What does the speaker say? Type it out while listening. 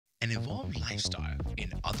An evolved lifestyle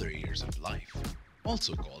in other areas of life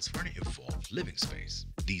also calls for an evolved living space.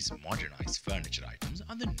 These modernized furniture items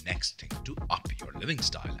are the next thing to up your living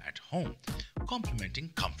style at home,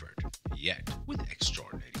 complementing comfort, yet with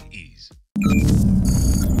extraordinary ease.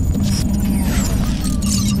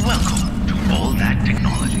 Welcome to All That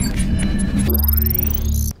Technology.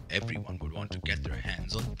 Everyone would want to get their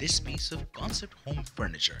hands on this piece of concept home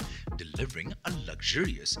furniture, delivering a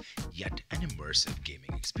luxurious yet an immersive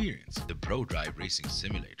gaming experience. The Pro Drive Racing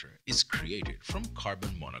Simulator is created from carbon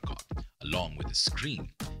monocoque, along with a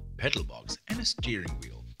screen, pedal box, and a steering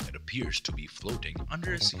wheel that appears to be floating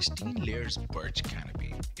under a 16 layers birch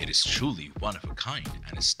canopy. It is truly one of a kind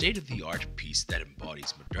and a state-of-the-art piece that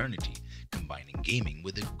embodies modernity, combining gaming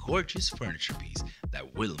with a gorgeous furniture piece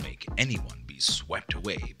that will make anyone be swept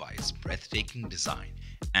away by its breathtaking design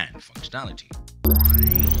and functionality.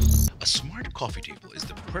 A smart coffee table is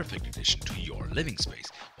the perfect addition to your living space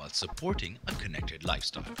while supporting a connected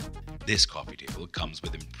lifestyle. This coffee table comes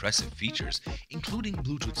with impressive features including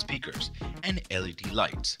Bluetooth speakers and LED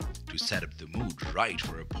lights to set up the mood right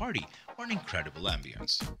for a party or an incredible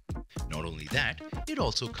ambience. Not only that, it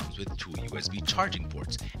also comes with 2 USB charging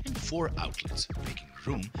ports and 4 outlets, making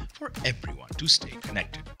room for everyone to stay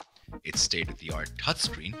connected. Its state-of-the-art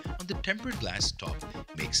touchscreen on the tempered glass top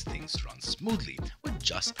makes things run smoothly with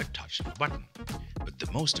just a touch of a button. But the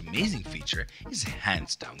most amazing feature is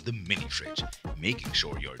hands down the mini fridge, making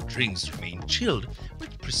sure your drinks remain chilled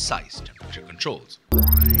with precise temperature controls.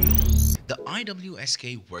 The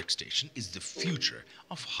IWSK workstation is the future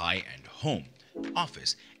of high-end home,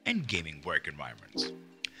 office, and gaming work environments.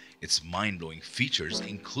 Its mind-blowing features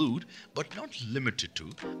include, but not limited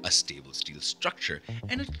to, a stable steel structure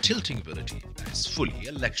and a tilting ability that is fully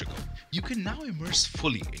electrical. You can now immerse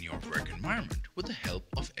fully in your work environment with the help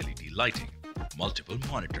of LED lighting, multiple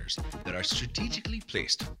monitors that are strategically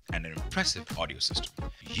placed, and an impressive audio system.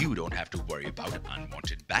 You don't have to worry about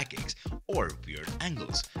unwanted backaches or weird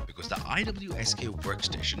angles because the IWSK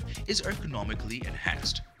workstation is ergonomically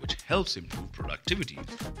enhanced, which helps improve productivity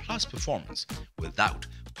plus performance without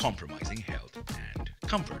compromising health and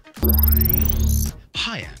comfort.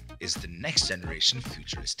 High-Am is the next generation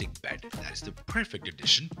futuristic bed that is the perfect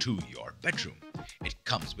addition to your bedroom. It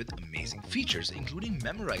comes with amazing features including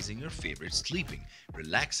memorizing your favorite sleeping,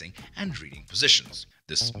 relaxing, and reading positions.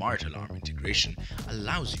 The smart alarm integration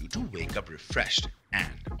allows you to wake up refreshed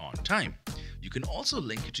and on time. You can also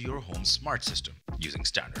link it to your home smart system using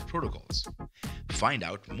standard protocols. Find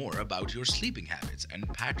out more about your sleeping habits and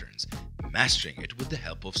patterns, mastering it with the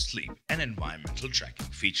help of sleep and environmental tracking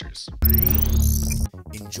features.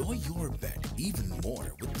 Enjoy your bed even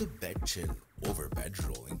more with the Bed Chill Overbed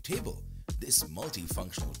Rolling Table. This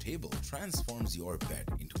multifunctional table transforms your bed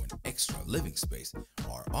into an extra living space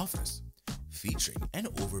or office. Featuring an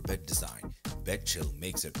overbed design, Bed Chill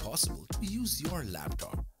makes it possible to use your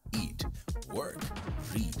laptop, eat, work,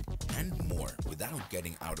 read, and more without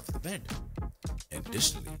getting out of the bed.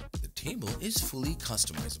 Additionally, the table is fully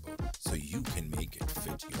customizable so you can make it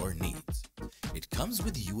fit your needs. It comes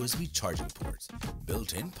with USB charging ports,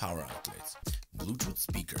 built-in power outlets, Bluetooth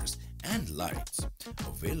speakers, and lights.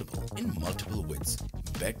 Available in multiple widths,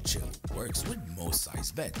 Bed Chill works with most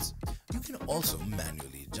size beds. You can also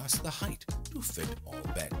manually adjust the height to fit all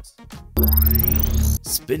beds.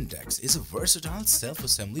 Spintex is a versatile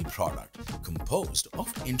self-assembly product composed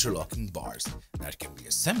of interlocking bars that can be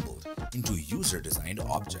assembled into user-designed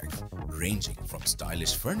objects ranging from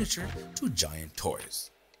stylish furniture to giant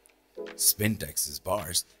toys. Spintex's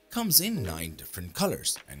bars comes in 9 different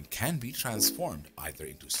colors and can be transformed either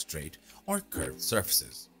into straight or curved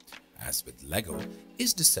surfaces. As with Lego,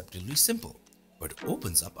 is deceptively simple but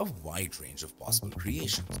opens up a wide range of possible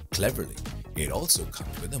creations. Cleverly, it also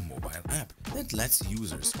comes with a mobile app that lets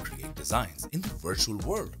users create designs in the virtual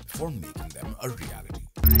world before making them a reality.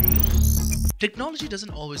 Technology doesn't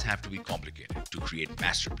always have to be complicated to create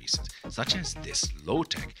masterpieces such as this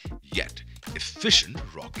low-tech yet efficient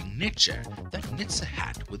rocking knit chair that knits a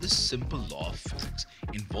hat with a simple law of physics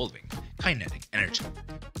involving kinetic energy.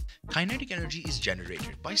 Kinetic energy is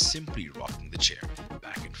generated by simply rocking the chair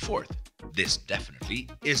back and forth. This definitely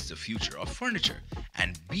is the future of furniture,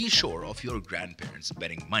 and be sure of your grandparents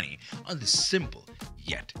spending money on this simple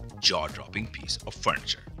yet jaw-dropping piece of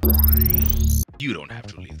furniture. You don't have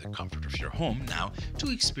to leave the comfort of your home now to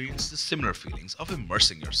experience the similar feelings of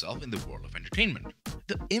immersing yourself in the world of entertainment.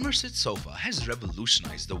 The Immersit sofa has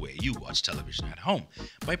revolutionized the way you watch television at home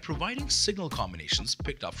by providing signal combinations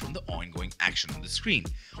picked up from the ongoing action on the screen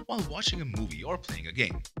while watching a movie or playing a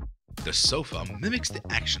game. The sofa mimics the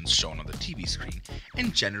actions shown on the TV screen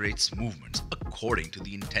and generates movements according to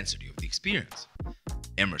the intensity of the experience.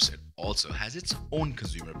 Immersive also has its own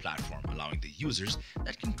consumer platform, allowing the users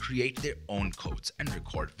that can create their own codes and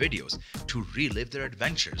record videos to relive their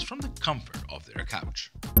adventures from the comfort of their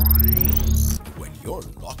couch. When you're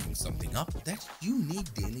locking something up that you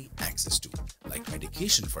need daily access to, like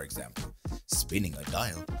medication for example, spinning a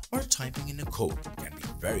dial or typing in a code can be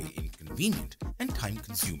very inconvenient and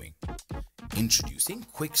time-consuming. Introducing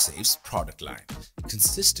QuickSafe's product line,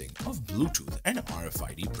 consisting of Bluetooth and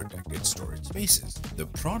RFID protected storage spaces. The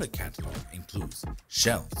product catalog includes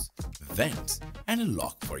shelves, vents, and a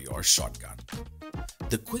lock for your shotgun.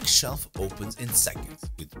 The quick shelf opens in seconds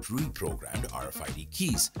with pre-programmed RFID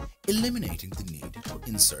keys, eliminating the need to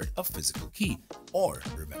insert a physical key or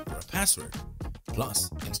remember a password.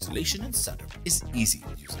 Plus, installation and setup is easy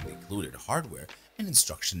using the included hardware and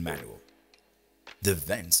instruction manual. The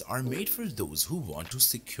vents are made for those who want to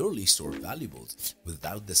securely store valuables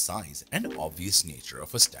without the size and obvious nature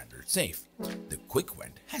of a standard safe. The quick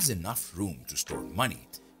vent has enough room to store money,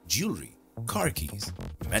 jewelry, car keys,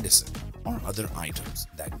 medicine, or other items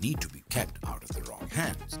that need to be kept out of the wrong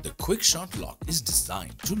hands. The quick shot lock is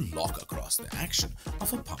designed to lock across the action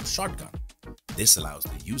of a pump shotgun. This allows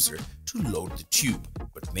the user to load the tube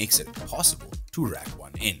but makes it possible to rack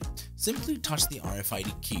one in. Simply touch the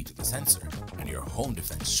RFID key to the sensor and your home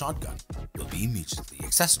defense shotgun will be immediately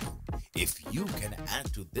accessible. If you can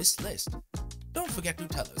add to this list, don't forget to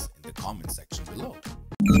tell us in the comment section below.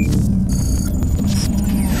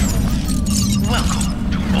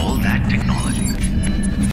 Welcome to All That Technology.